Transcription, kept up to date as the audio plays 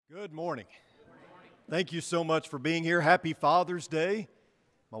Good morning. Thank you so much for being here. Happy Father's Day.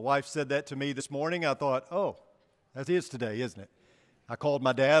 My wife said that to me this morning. I thought, oh, that is today, isn't it? I called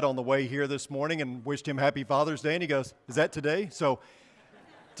my dad on the way here this morning and wished him Happy Father's Day, and he goes, is that today? So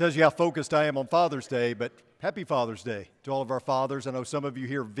it tells you how focused I am on Father's Day, but Happy Father's Day to all of our fathers. I know some of you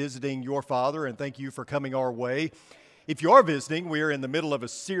here visiting your father, and thank you for coming our way. If you are visiting, we are in the middle of a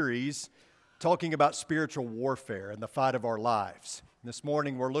series talking about spiritual warfare and the fight of our lives. This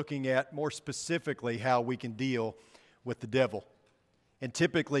morning we're looking at more specifically how we can deal with the devil. And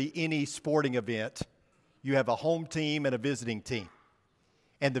typically any sporting event, you have a home team and a visiting team.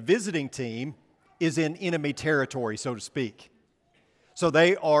 And the visiting team is in enemy territory, so to speak. So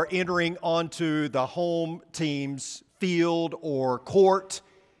they are entering onto the home team's field or court,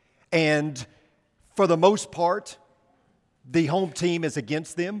 and for the most part, the home team is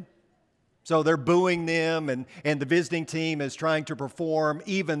against them. So they're booing them, and the visiting team is trying to perform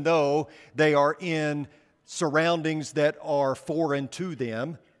even though they are in surroundings that are foreign to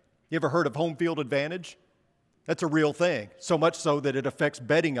them. You ever heard of home field advantage? That's a real thing, so much so that it affects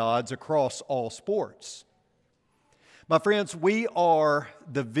betting odds across all sports. My friends, we are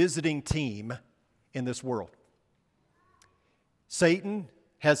the visiting team in this world. Satan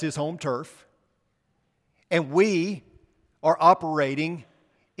has his home turf, and we are operating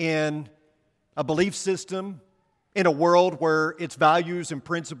in a belief system in a world where its values and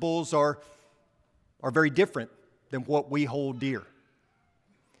principles are very different than what we hold dear.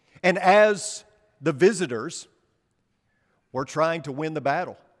 And as the visitors, we're trying to win the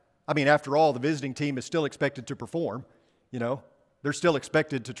battle. I mean, after all, the visiting team is still expected to perform. You know, they're still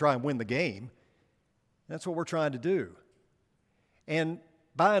expected to try and win the game. That's what we're trying to do. And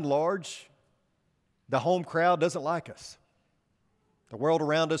by and large, the home crowd doesn't like us. The world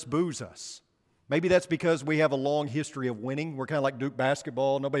around us boos us. Maybe that's because we have a long history of winning. We're kind of like Duke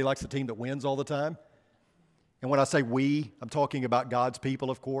basketball. Nobody likes a team that wins all the time. And when I say we, I'm talking about God's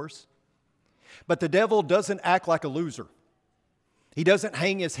people, of course. But the devil doesn't act like a loser. He doesn't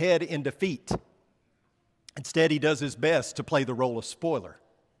hang his head in defeat. Instead, he does his best to play the role of spoiler.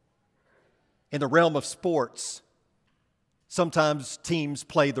 In the realm of sports, sometimes teams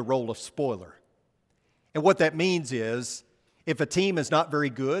play the role of spoiler. And what that means is, if a team is not very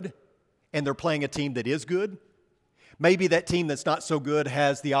good and they're playing a team that is good, maybe that team that's not so good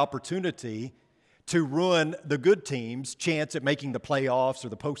has the opportunity to ruin the good team's chance at making the playoffs or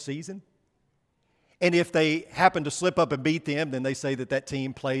the postseason. And if they happen to slip up and beat them, then they say that that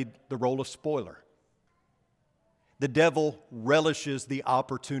team played the role of spoiler. The devil relishes the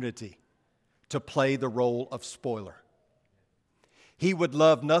opportunity to play the role of spoiler. He would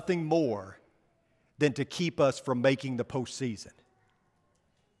love nothing more than to keep us from making the postseason.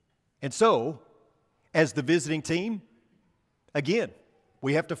 And so, as the visiting team, again,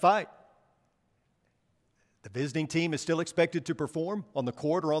 we have to fight. The visiting team is still expected to perform on the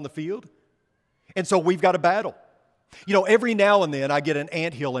court or on the field. And so we've got a battle. You know, every now and then I get an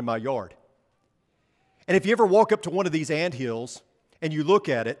anthill in my yard. And if you ever walk up to one of these anthills and you look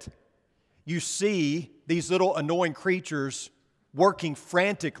at it, you see these little annoying creatures working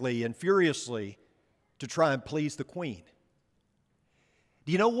frantically and furiously to try and please the queen.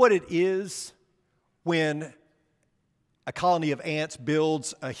 Do you know what it is when a colony of ants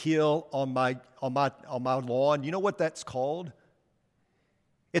builds a hill on my lawn? You know what that's called?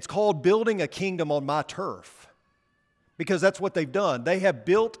 It's called building a kingdom on my turf. Because that's what they've done. They have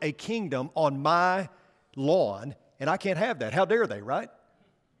built a kingdom on my lawn, and I can't have that. How dare they, right?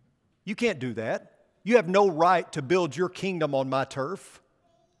 You can't do that. You have no right to build your kingdom on my turf.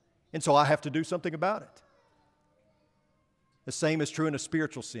 And so I have to do something about it. The same is true in a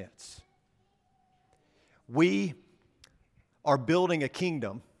spiritual sense. We are building a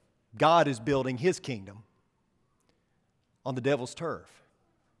kingdom. God is building His kingdom on the devil's turf.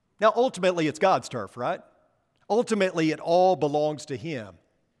 Now, ultimately, it's God's turf, right? Ultimately, it all belongs to Him.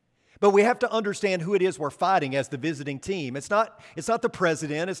 But we have to understand who it is we're fighting as the visiting team. It's not the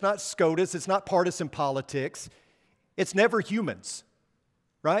president. It's not SCOTUS. It's not partisan politics. It's never humans,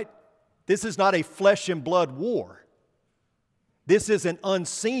 right? This is not a flesh and blood war. This is an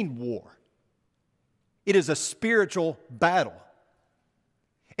unseen war. It is a spiritual battle.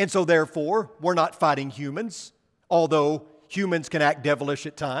 And so therefore, we're not fighting humans, although humans can act devilish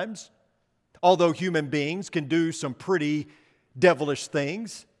at times, although human beings can do some pretty devilish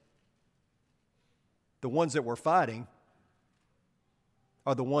things. The ones that we're fighting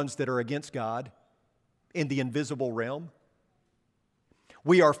are the ones that are against God in the invisible realm.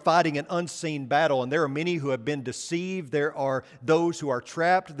 We are fighting an unseen battle, and there are many who have been deceived. There are those who are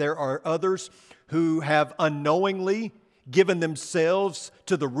trapped. There are others who have unknowingly given themselves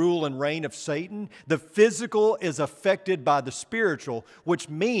to the rule and reign of Satan. The physical is affected by the spiritual, which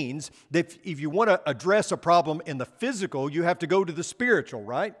means that if you want to address a problem in the physical, you have to go to the spiritual,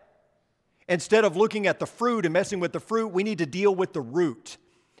 right? Instead of looking at the fruit and messing with the fruit, we need to deal with the root.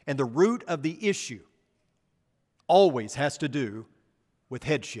 And the root of the issue always has to do with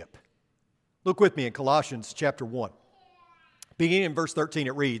headship. Look with me in Colossians chapter 1. Beginning in verse 13,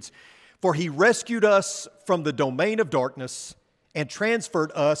 it reads, "For he rescued us from the domain of darkness and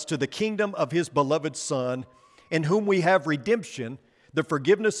transferred us to the kingdom of his beloved Son, in whom we have redemption, the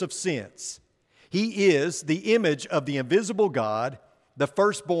forgiveness of sins. He is the image of the invisible God, the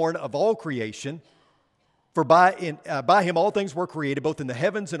firstborn of all creation. For by him all things were created, both in the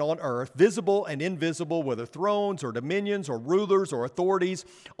heavens and on earth, visible and invisible, whether thrones or dominions or rulers or authorities.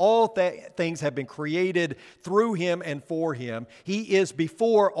 All things have been created through him and for him. He is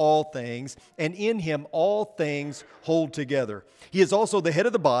before all things, and in him all things hold together. He is also the head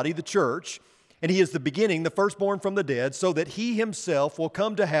of the body, the church, and he is the beginning, the firstborn from the dead, so that he himself will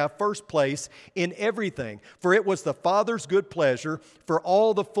come to have first place in everything. For it was the Father's good pleasure for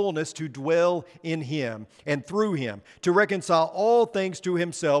all the fullness to dwell in him and through him, to reconcile all things to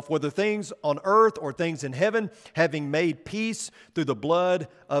himself, whether things on earth or things in heaven, having made peace through the blood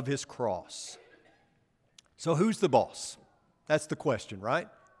of his cross." So who's the boss? That's the question, right?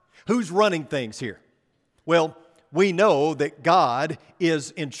 Who's running things here? Well, we know that God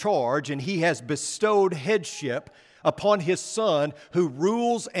is in charge and he has bestowed headship upon his Son who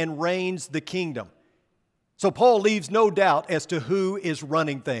rules and reigns the kingdom. So Paul leaves no doubt as to who is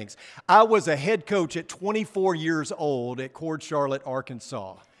running things. I was a head coach at 24 years old at Cord Charlotte,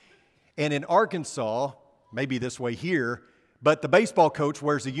 Arkansas. And in Arkansas, maybe this way here, but the baseball coach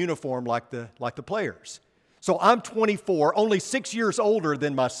wears a uniform like the players. So I'm 24, only 6 years older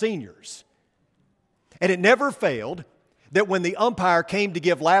than my seniors. And it never failed that when the umpire came to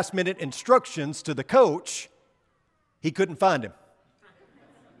give last-minute instructions to the coach, he couldn't find him.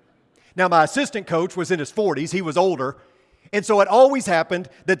 Now, my assistant coach was in his 40s. He was older. And so it always happened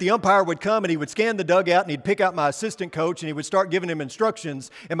that the umpire would come and he would scan the dugout and he'd pick out my assistant coach and he would start giving him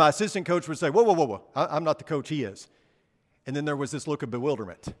instructions. And my assistant coach would say, whoa. I'm not the coach, he is. And then there was this look of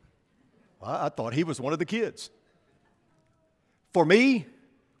bewilderment. Well, I thought he was one of the kids. For me,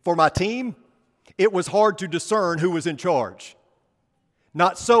 for my team, it was hard to discern who was in charge.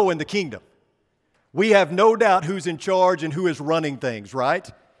 Not so in the kingdom. We have no doubt who's in charge and who is running things,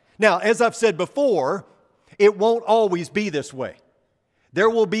 right? Now, as I've said before, it won't always be this way. There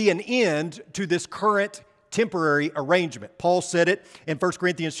will be an end to this current temporary arrangement. Paul said it in 1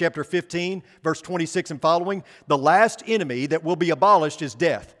 Corinthians chapter 15, verse 26 and following. The last enemy that will be abolished is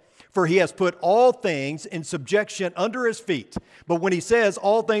death. For he has put all things in subjection under his feet. But when he says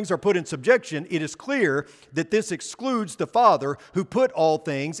all things are put in subjection, it is clear that this excludes the Father who put all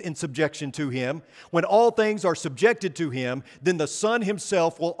things in subjection to him. When all things are subjected to him, then the Son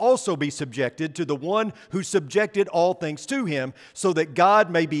himself will also be subjected to the one who subjected all things to him, so that God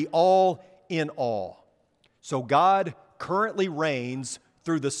may be all in all. So God currently reigns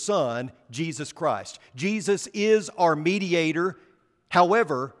through the Son, Jesus Christ. Jesus is our mediator.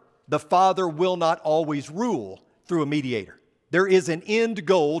 However, the Father will not always rule through a mediator. There is an end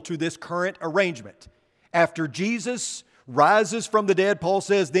goal to this current arrangement. After Jesus rises from the dead, Paul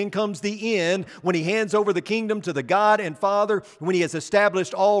says, then comes the end when he hands over the kingdom to the God and Father, when he has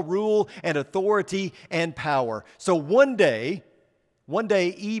established all rule and authority and power. So one day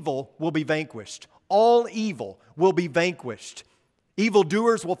evil will be vanquished. All evil will be vanquished.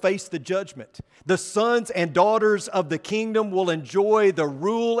 Evildoers will face the judgment. The sons and daughters of the kingdom will enjoy the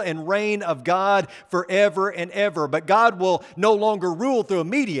rule and reign of God forever and ever. But God will no longer rule through a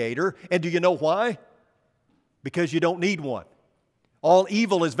mediator. And do you know why? Because you don't need one. All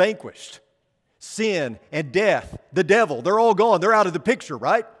evil is vanquished. Sin and death, the devil, they're all gone. They're out of the picture,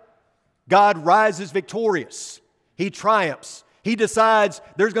 right? God rises victorious. He triumphs. He decides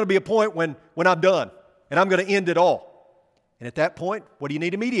there's going to be a point when I'm done and I'm going to end it all. And at that point, what do you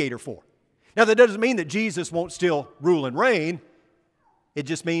need a mediator for? Now, that doesn't mean that Jesus won't still rule and reign. It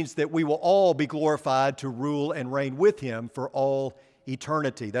just means that we will all be glorified to rule and reign with him for all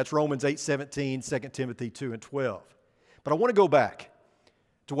eternity. That's Romans 8:17, 2 Timothy 2 and 12. But I want to go back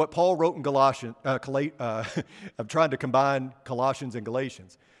to what Paul wrote in Galatians. I'm trying to combine Colossians and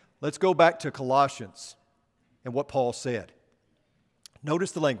Galatians. Let's go back to Colossians and what Paul said.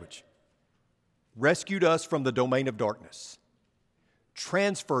 Notice the language. Rescued us from the domain of darkness.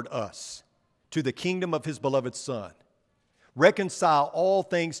 Transferred us to the kingdom of his beloved Son. Reconcile all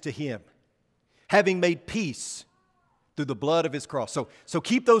things to him, having made peace through the blood of his cross. So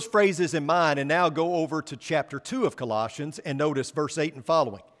keep those phrases in mind, and now go over to chapter 2 of Colossians and notice verse 8 and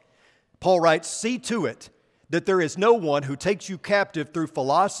following. Paul writes, "See to it that there is no one who takes you captive through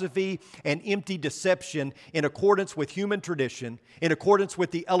philosophy and empty deception in accordance with human tradition, in accordance with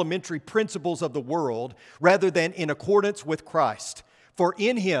the elementary principles of the world, rather than in accordance with Christ. For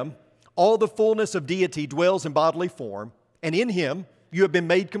in him all the fullness of deity dwells in bodily form, and in him you have been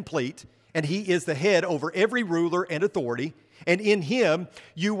made complete, and he is the head over every ruler and authority. And in him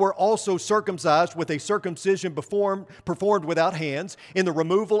you were also circumcised with a circumcision performed without hands, in the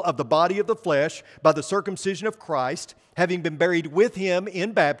removal of the body of the flesh by the circumcision of Christ, having been buried with him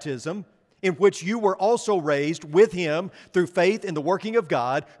in baptism, in which you were also raised with him through faith in the working of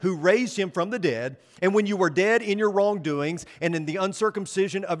God, who raised him from the dead. And when you were dead in your wrongdoings and in the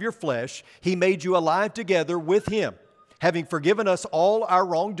uncircumcision of your flesh, he made you alive together with him, having forgiven us all our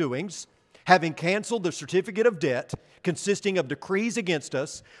wrongdoings, having canceled the certificate of debt consisting of decrees against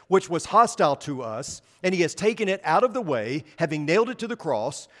us, which was hostile to us, and he has taken it out of the way, having nailed it to the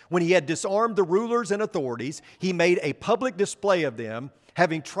cross. When he had disarmed the rulers and authorities, he made a public display of them,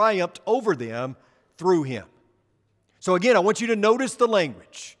 having triumphed over them through him." So again, I want you to notice the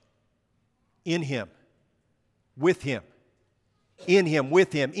language. In him, with him, in him,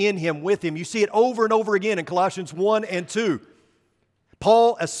 with him, in him, with him. You see it over and over again in Colossians 1 and 2.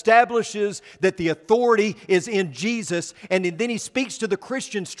 Paul establishes that the authority is in Jesus, and then he speaks to the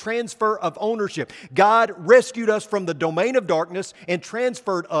Christians' transfer of ownership. God rescued us from the domain of darkness and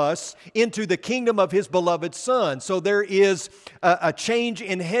transferred us into the kingdom of his beloved Son. So there is a change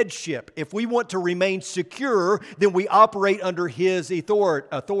in headship. If we want to remain secure, then we operate under his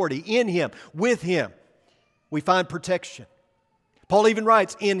authority, in him, with him. We find protection. Paul even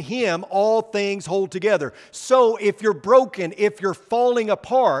writes, "In him all things hold together." So if you're broken, if you're falling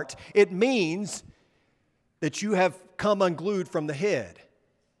apart, it means that you have come unglued from the head.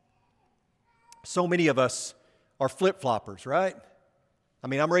 So many of us are flip-floppers, right? I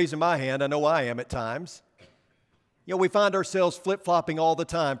mean, I'm raising my hand. I know I am at times. You know, we find ourselves flip-flopping all the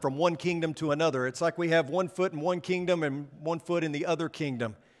time from one kingdom to another. It's like we have one foot in one kingdom and one foot in the other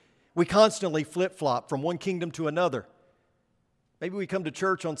kingdom. We constantly flip-flop from one kingdom to another. Maybe we come to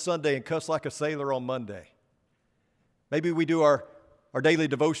church on Sunday and cuss like a sailor on Monday. Maybe we do our daily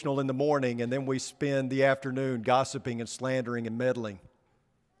devotional in the morning and then we spend the afternoon gossiping and slandering and meddling.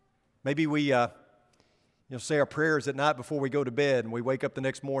 Maybe we say our prayers at night before we go to bed and we wake up the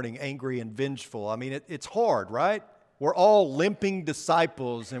next morning angry and vengeful. I mean, it's hard, right? We're all limping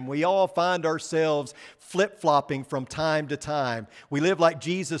disciples and we all find ourselves flip-flopping from time to time. We live like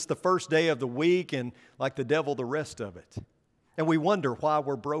Jesus the first day of the week and like the devil the rest of it. And we wonder why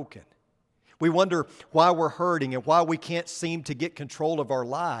we're broken. We wonder why we're hurting and why we can't seem to get control of our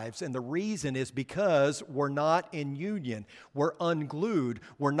lives. And the reason is because we're not in union. We're unglued.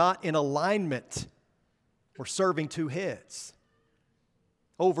 We're not in alignment. We're serving two heads.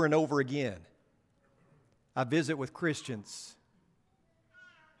 Over and over again, I visit with Christians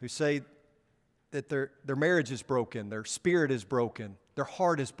who say that their marriage is broken, their spirit is broken, their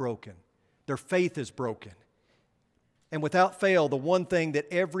heart is broken, their faith is broken. And without fail, the one thing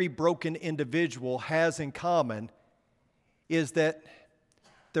that every broken individual has in common is that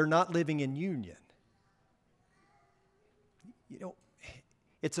they're not living in union. You know,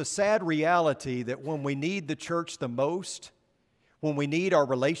 it's a sad reality that when we need the church the most, when we need our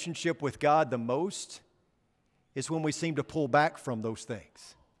relationship with God the most, is when we seem to pull back from those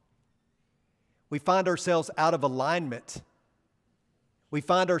things. We find ourselves out of alignment. We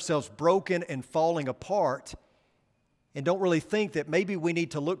find ourselves broken and falling apart, and don't really think that maybe we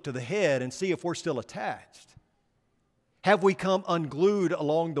need to look to the head and see if we're still attached. Have we come unglued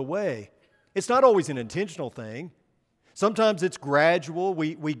along the way? It's not always an intentional thing. Sometimes it's gradual.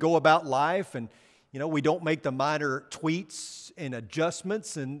 We go about life and, we don't make the minor tweaks and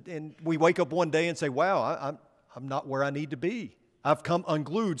adjustments, and we wake up one day and say, wow, I'm not where I need to be. I've come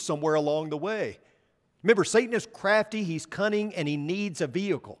unglued somewhere along the way. Remember, Satan is crafty, he's cunning, and he needs a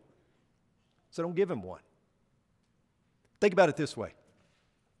vehicle. So don't give him one. Think about it this way.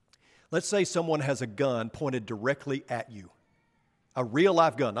 Let's say someone has a gun pointed directly at you. A real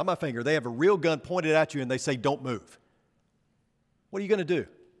live gun, not my finger. They have a real gun pointed at you and they say, don't move. What are you going to do?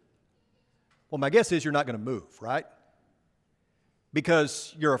 Well, my guess is you're not going to move, right?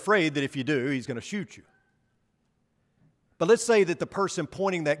 Because you're afraid that if you do, he's going to shoot you. But let's say that the person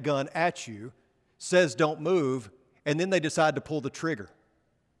pointing that gun at you says don't move, and then they decide to pull the trigger.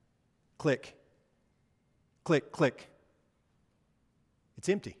 Click. Click, click. It's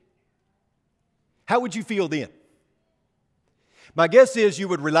empty. How would you feel then? My guess is you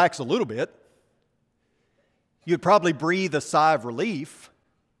would relax a little bit. you'd probably breathe a sigh of relief.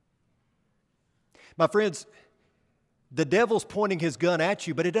 My friends, the devil's pointing his gun at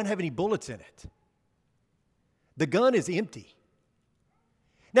you, but it doesn't have any bullets in it. The gun is empty.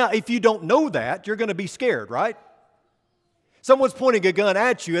 Now, if you don't know that, you're going to be scared, right? Someone's pointing a gun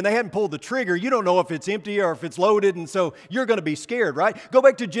at you and they haven't pulled the trigger. You don't know if it's empty or if it's loaded, and so you're going to be scared, right? Go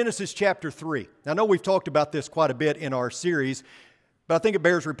back to Genesis chapter 3. I know we've talked about this quite a bit in our series, but I think it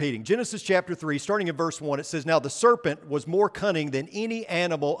bears repeating. Genesis chapter 3, starting in verse 1, it says, "Now the serpent was more cunning than any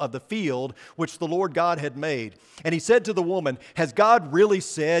animal of the field which the Lord God had made. And he said to the woman, 'Has God really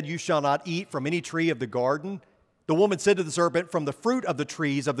said, you shall not eat from any tree of the garden?' The woman said to the serpent, 'From the fruit of the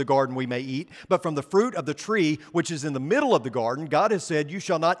trees of the garden we may eat, but from the fruit of the tree which is in the middle of the garden, God has said, you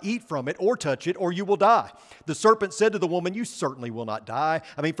shall not eat from it or touch it, or you will die.' The serpent said to the woman, 'You certainly will not die.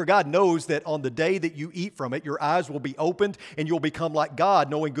 For God knows that on the day that you eat from it, your eyes will be opened, and you'll become like God,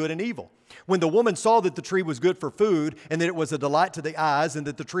 knowing good and evil.' When the woman saw that the tree was good for food, and that it was a delight to the eyes, and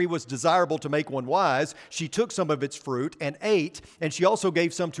that the tree was desirable to make one wise, she took some of its fruit and ate, and she also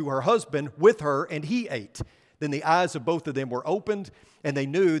gave some to her husband with her, and he ate. Then the eyes of both of them were opened, and they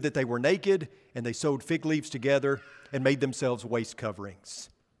knew that they were naked, and they sewed fig leaves together and made themselves waist coverings."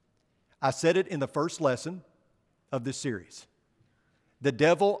 I said it in the first lesson of this series. The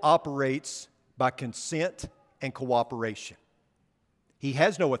devil operates by consent and cooperation. He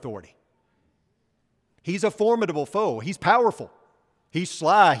has no authority. He's a formidable foe. He's powerful. He's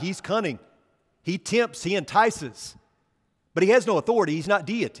sly. He's cunning. He tempts. He entices. But he has no authority. He's not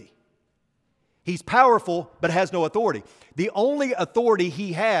deity. He's powerful, but has no authority. The only authority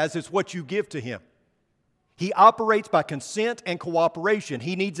he has is what you give to him. He operates by consent and cooperation.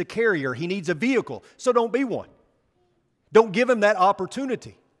 He needs a carrier. He needs a vehicle. So don't be one. Don't give him that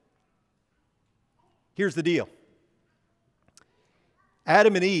opportunity. Here's the deal.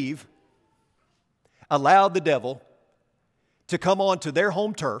 Adam and Eve allowed the devil to come onto their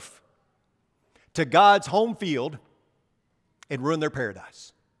home turf, to God's home field, and ruin their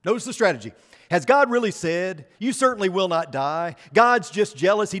paradise. Notice the strategy. Has God really said, you certainly will not die? God's just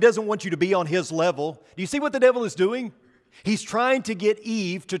jealous. He doesn't want you to be on his level. Do you see what the devil is doing? He's trying to get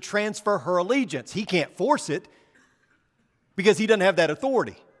Eve to transfer her allegiance. He can't force it because he doesn't have that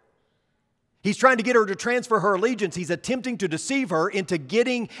authority. He's trying to get her to transfer her allegiance. He's attempting to deceive her into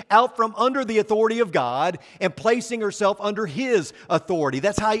getting out from under the authority of God and placing herself under his authority.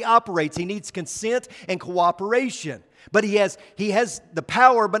 That's how he operates. He needs consent and cooperation. But he has the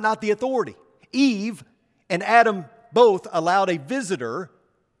power, but not the authority. Eve and Adam both allowed a visitor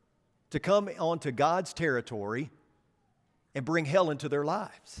to come onto God's territory and bring hell into their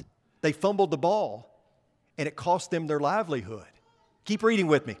lives. They fumbled the ball, and it cost them their livelihood. Keep reading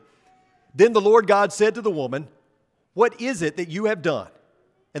with me. Then the Lord God said to the woman, "What is it that you have done?"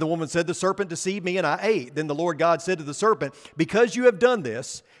 And the woman said, "The serpent deceived me, and I ate." Then the Lord God said to the serpent, "Because you have done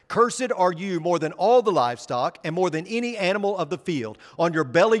this, cursed are you more than all the livestock and more than any animal of the field. On your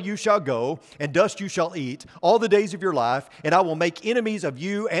belly you shall go, and dust you shall eat all the days of your life, and I will make enemies of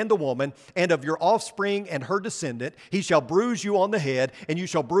you and the woman, and of your offspring and her descendant. He shall bruise you on the head, and you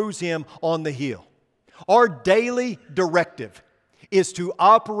shall bruise him on the heel." Our daily directive is to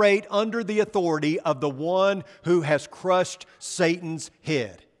operate under the authority of the one who has crushed Satan's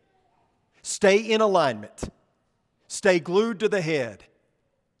head. Stay in alignment. Stay glued to the head.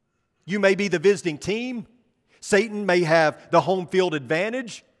 You may be the visiting team. Satan may have the home field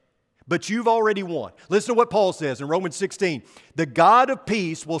advantage, but you've already won. Listen to what Paul says in Romans 16. The God of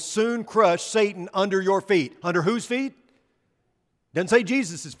peace will soon crush Satan under your feet. Under whose feet? Doesn't say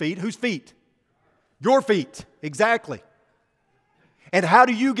Jesus' feet. Whose feet? Your feet. Exactly. And how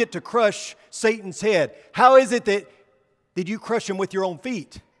do you get to crush Satan's head? How is it that you crush him with your own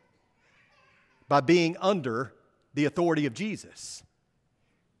feet? By being under the authority of Jesus.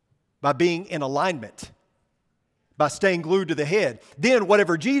 By being in alignment. By staying glued to the head. Then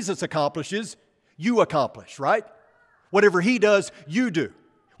whatever Jesus accomplishes, you accomplish, right? Whatever he does, you do.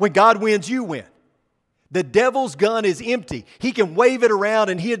 When God wins, you win. The devil's gun is empty. He can wave it around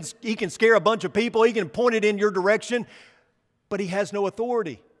and he can scare a bunch of people. He can point it in your direction. But he has no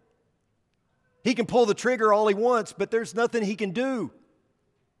authority. He can pull the trigger all he wants, but there's nothing he can do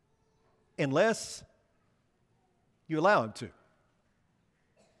unless you allow him to.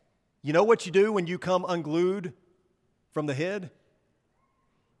 You know what you do when you come unglued from the head?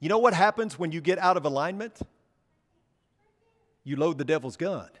 You know what happens when you get out of alignment? You load the devil's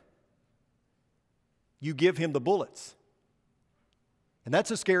gun. You give him the bullets. And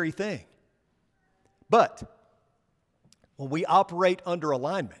that's a scary thing. But when we operate under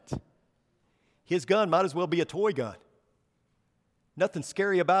alignment, his gun might as well be a toy gun. Nothing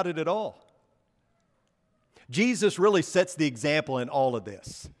scary about it at all. Jesus really sets the example in all of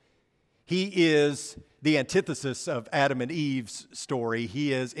this. He is the antithesis of Adam and Eve's story.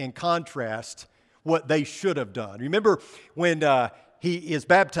 He is, in contrast, what they should have done. Remember when he is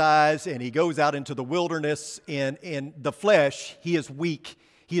baptized and he goes out into the wilderness, in the flesh, he is weak,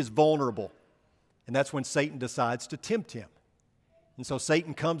 he is vulnerable. And that's when Satan decides to tempt him. And so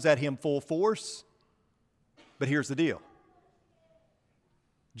Satan comes at him full force. But here's the deal.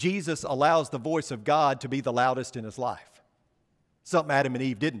 Jesus allows the voice of God to be the loudest in his life. Something Adam and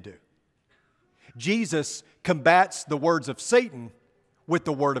Eve didn't do. Jesus combats the words of Satan with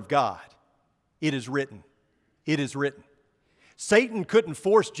the word of God. It is written. It is written. Satan couldn't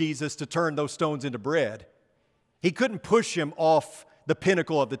force Jesus to turn those stones into bread. He couldn't push him off the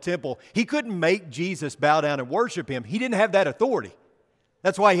pinnacle of the temple. He couldn't make Jesus bow down and worship him. He didn't have that authority.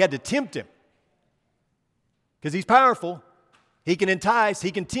 That's why he had to tempt him. Because he's powerful. He can entice, he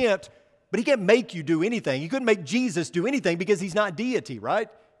can tempt, but he can't make you do anything. He couldn't make Jesus do anything because he's not deity, right?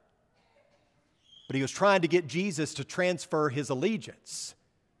 But he was trying to get Jesus to transfer his allegiance.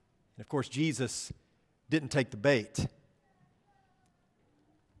 And of course, Jesus didn't take the bait.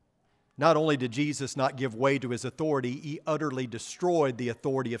 Not only did Jesus not give way to his authority, he utterly destroyed the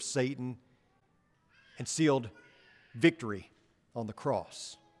authority of Satan and sealed victory on the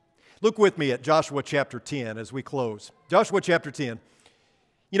cross. Look with me at Joshua chapter 10 as we close. Joshua chapter 10.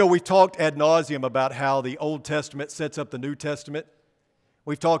 You know, we've talked ad nauseum about how the Old Testament sets up the New Testament.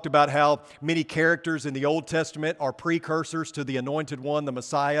 We've talked about how many characters in the Old Testament are precursors to the Anointed One, the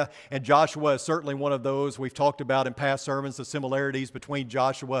Messiah, and Joshua is certainly one of those. We've talked about in past sermons the similarities between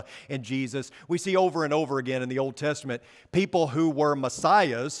Joshua and Jesus. We see over and over again in the Old Testament people who were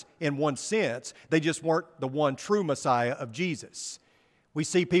Messiahs in one sense. They just weren't the one true Messiah of Jesus. We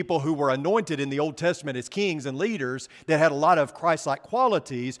see people who were anointed in the Old Testament as kings and leaders that had a lot of Christ-like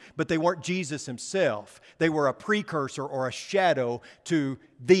qualities, but they weren't Jesus himself. They were a precursor or a shadow to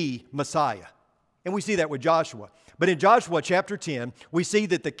the Messiah. And we see that with Joshua. But in Joshua chapter 10, we see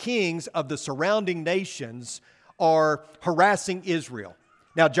that the kings of the surrounding nations are harassing Israel.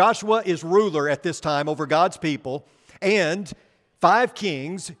 Now, Joshua is ruler at this time over God's people, and 5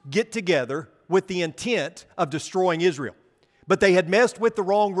 kings get together with the intent of destroying Israel. But they had messed with the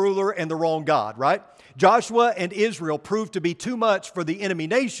wrong ruler and the wrong God, right? Joshua and Israel proved to be too much for the enemy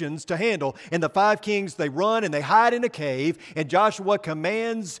nations to handle. And the 5 kings, they run and they hide in a cave. And Joshua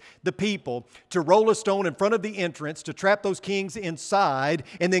commands the people to roll a stone in front of the entrance to trap those kings inside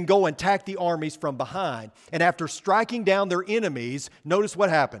and then go and attack the armies from behind. And after striking down their enemies, notice what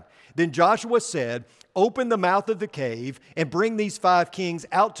happened. Then Joshua said, "Open the mouth of the cave and bring these 5 kings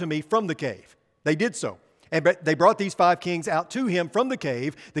out to me from the cave." They did so. And they brought these 5 kings out to him from the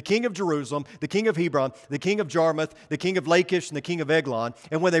cave, the king of Jerusalem, the king of Hebron, the king of Jarmuth, the king of Lachish, and the king of Eglon.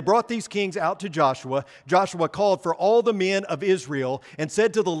 And when they brought these kings out to Joshua, Joshua called for all the men of Israel and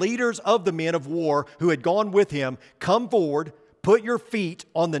said to the leaders of the men of war who had gone with him, "Come forward, put your feet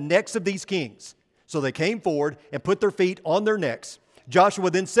on the necks of these kings." So they came forward and put their feet on their necks. Joshua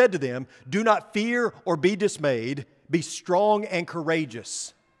then said to them, "Do not fear or be dismayed. Be strong and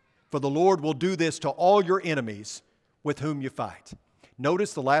courageous. For the Lord will do this to all your enemies with whom you fight."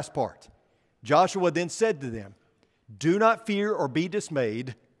 Notice the last part. Joshua then said to them, "Do not fear or be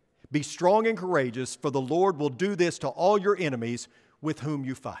dismayed. Be strong and courageous, for the Lord will do this to all your enemies with whom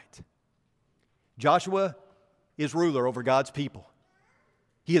you fight." Joshua is ruler over God's people.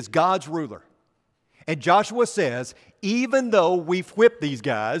 He is God's ruler. And Joshua says, even though we've whipped these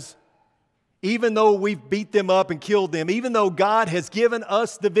guys, even though we've beat them up and killed them, even though God has given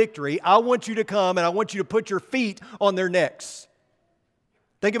us the victory, I want you to come and I want you to put your feet on their necks.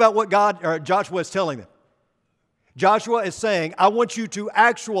 Think about what Joshua is telling them. Joshua is saying, I want you to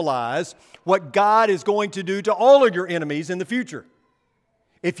actualize what God is going to do to all of your enemies in the future.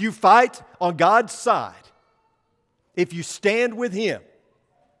 If you fight on God's side, if you stand with Him,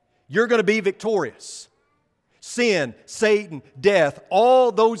 you're going to be victorious. Sin, Satan, death,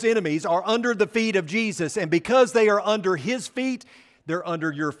 all those enemies are under the feet of Jesus. And because they are under His feet, they're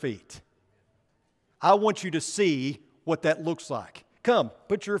under your feet. I want you to see what that looks like. Come,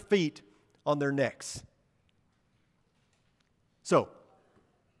 put your feet on their necks. So,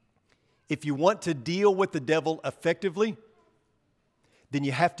 if you want to deal with the devil effectively, then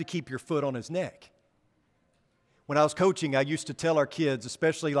you have to keep your foot on his neck. When I was coaching, I used to tell our kids,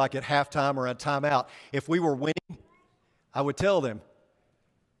 especially like at halftime or at timeout, if we were winning, I would tell them,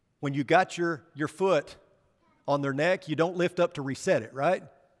 when you got your foot on their neck, you don't lift up to reset it, right?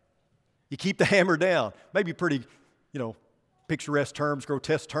 You keep the hammer down. Maybe pretty, picturesque terms,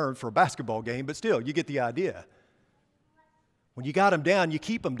 grotesque terms for a basketball game, but still, you get the idea. When you got them down, you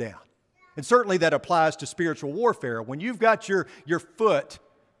keep them down. And certainly that applies to spiritual warfare. When you've got your foot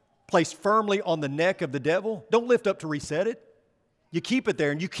placed firmly on the neck of the devil, don't lift up to reset it. You keep it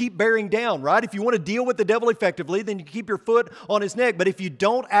there and you keep bearing down, right? If you want to deal with the devil effectively, then you keep your foot on his neck. But if you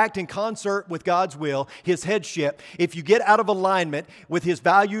don't act in concert with God's will, his headship, if you get out of alignment with his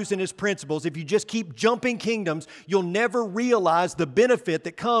values and his principles, if you just keep jumping kingdoms, you'll never realize the benefit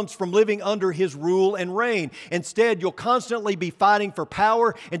that comes from living under his rule and reign. Instead, you'll constantly be fighting for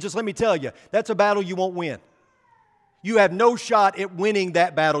power. And just let me tell you, that's a battle you won't win. You have no shot at winning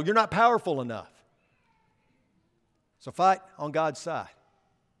that battle. You're not powerful enough. So fight on God's side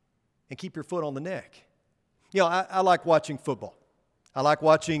and keep your foot on the neck. You know, I like watching football. I like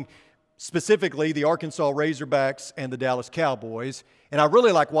watching specifically the Arkansas Razorbacks and the Dallas Cowboys, and I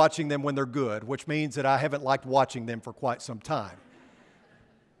really like watching them when they're good, which means that I haven't liked watching them for quite some time.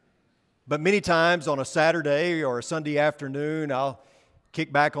 But many times on a Saturday or a Sunday afternoon, I'll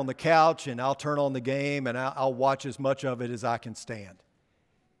kick back on the couch and I'll turn on the game and I'll watch as much of it as I can stand.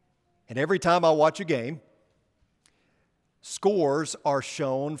 And every time I watch a game, scores are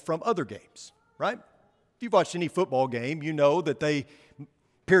shown from other games, right? If you've watched any football game, you know that they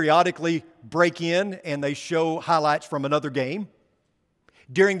periodically break in and they show highlights from another game.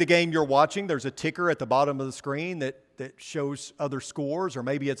 During the game you're watching, there's a ticker at the bottom of the screen that shows other scores, or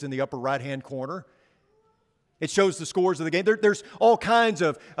maybe it's in the upper right-hand corner. It shows the scores of the game. There's all kinds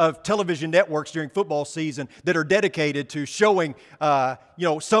of television networks during football season that are dedicated to showing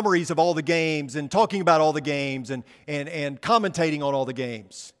summaries of all the games and talking about all the games and commentating on all the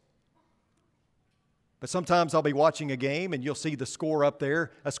games. But sometimes I'll be watching a game and you'll see the score up there,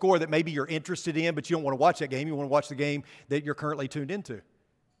 a score that maybe you're interested in, but you don't want to watch that game. You want to watch the game that you're currently tuned into.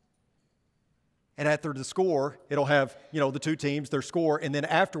 And after the score, it'll have, the two teams, their score, and then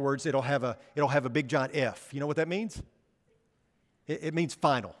afterwards it'll have a big giant F. You know what that means? It means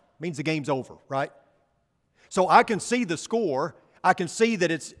final. It means the game's over, right? So I can see the score, I can see that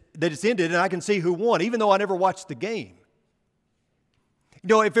it's ended, and I can see who won, even though I never watched the game.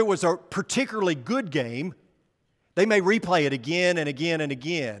 If it was a particularly good game, they may replay it again and again and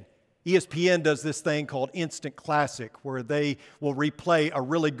again. ESPN does this thing called Instant Classic, where they will replay a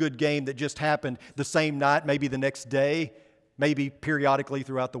really good game that just happened the same night, maybe the next day, maybe periodically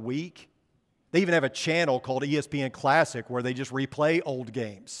throughout the week. They even have a channel called ESPN Classic where they just replay old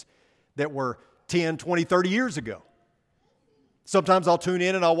games that were 10, 20, 30 years ago. Sometimes I'll tune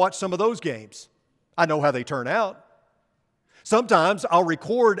in and I'll watch some of those games. I know how they turn out. Sometimes I'll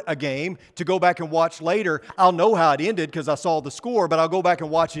record a game to go back and watch later. I'll know how it ended because I saw the score, but I'll go back and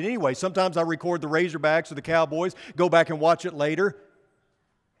watch it anyway. Sometimes I record the Razorbacks or the Cowboys, go back and watch it later.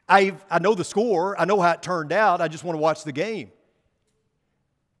 I know the score. I know how it turned out. I just want to watch the game.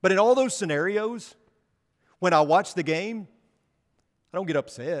 But in all those scenarios, when I watch the game, I don't get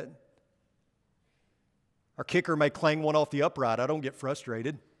upset. Our kicker may clang one off the upright. I don't get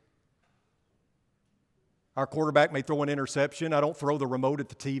frustrated. Our quarterback may throw an interception. I don't throw the remote at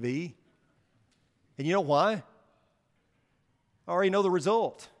the TV. And you know why? I already know the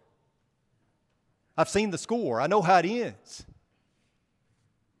result. I've seen the score. I know how it ends.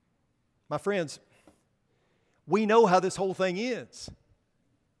 My friends, we know how this whole thing ends.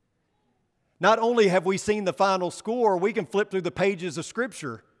 Not only have we seen the final score, we can flip through the pages of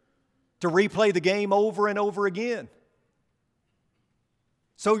Scripture to replay the game over and over again.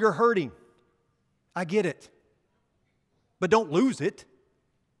 So you're hurting. I get it. But don't lose it,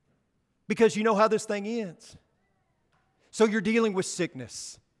 because you know how this thing ends. So you're dealing with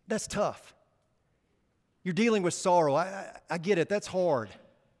sickness. That's tough. You're dealing with sorrow. I get it. That's hard.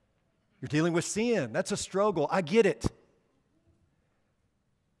 You're dealing with sin. That's a struggle. I get it.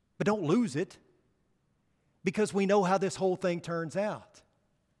 But don't lose it, because we know how this whole thing turns out.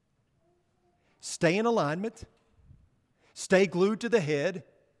 Stay in alignment. Stay glued to the head.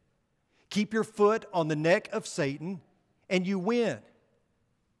 Keep your foot on the neck of Satan, and you win.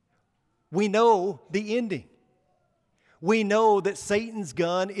 We know the ending. We know that Satan's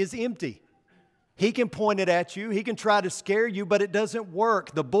gun is empty. He can point it at you. He can try to scare you, but it doesn't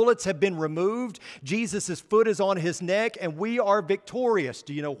work. The bullets have been removed. Jesus' foot is on his neck, and we are victorious.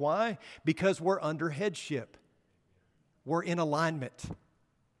 Do you know why? Because we're under headship. We're in alignment. And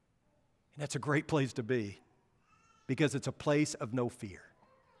that's a great place to be, because it's a place of no fear.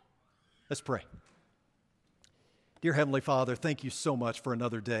 Let's pray. Dear Heavenly Father, thank you so much for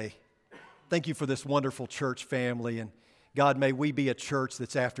another day. Thank you for this wonderful church family. And God, may we be a church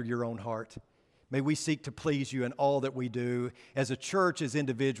that's after your own heart. May we seek to please you in all that we do. As a church, as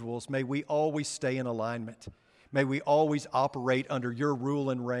individuals, may we always stay in alignment. May we always operate under your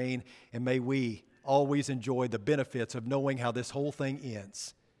rule and reign. And may we always enjoy the benefits of knowing how this whole thing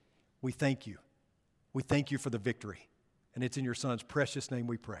ends. we thank you. We thank you for the victory. And it's in your Son's precious name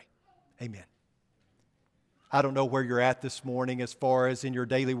we pray. Amen. I don't know where you're at this morning as far as in your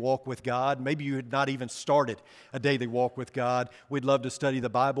daily walk with God. Maybe you had not even started a daily walk with God. We'd love to study the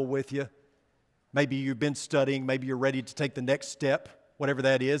Bible with you. Maybe you've been studying. Maybe you're ready to take the next step, whatever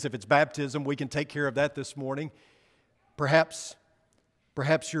that is. If it's baptism, we can take care of that this morning. Perhaps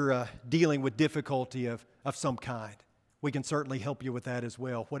you're dealing with difficulty of some kind. We can certainly help you with that as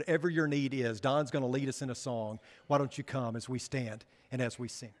well. Whatever your need is, Don's going to lead us in a song. Why don't you come as we stand and as we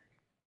sing?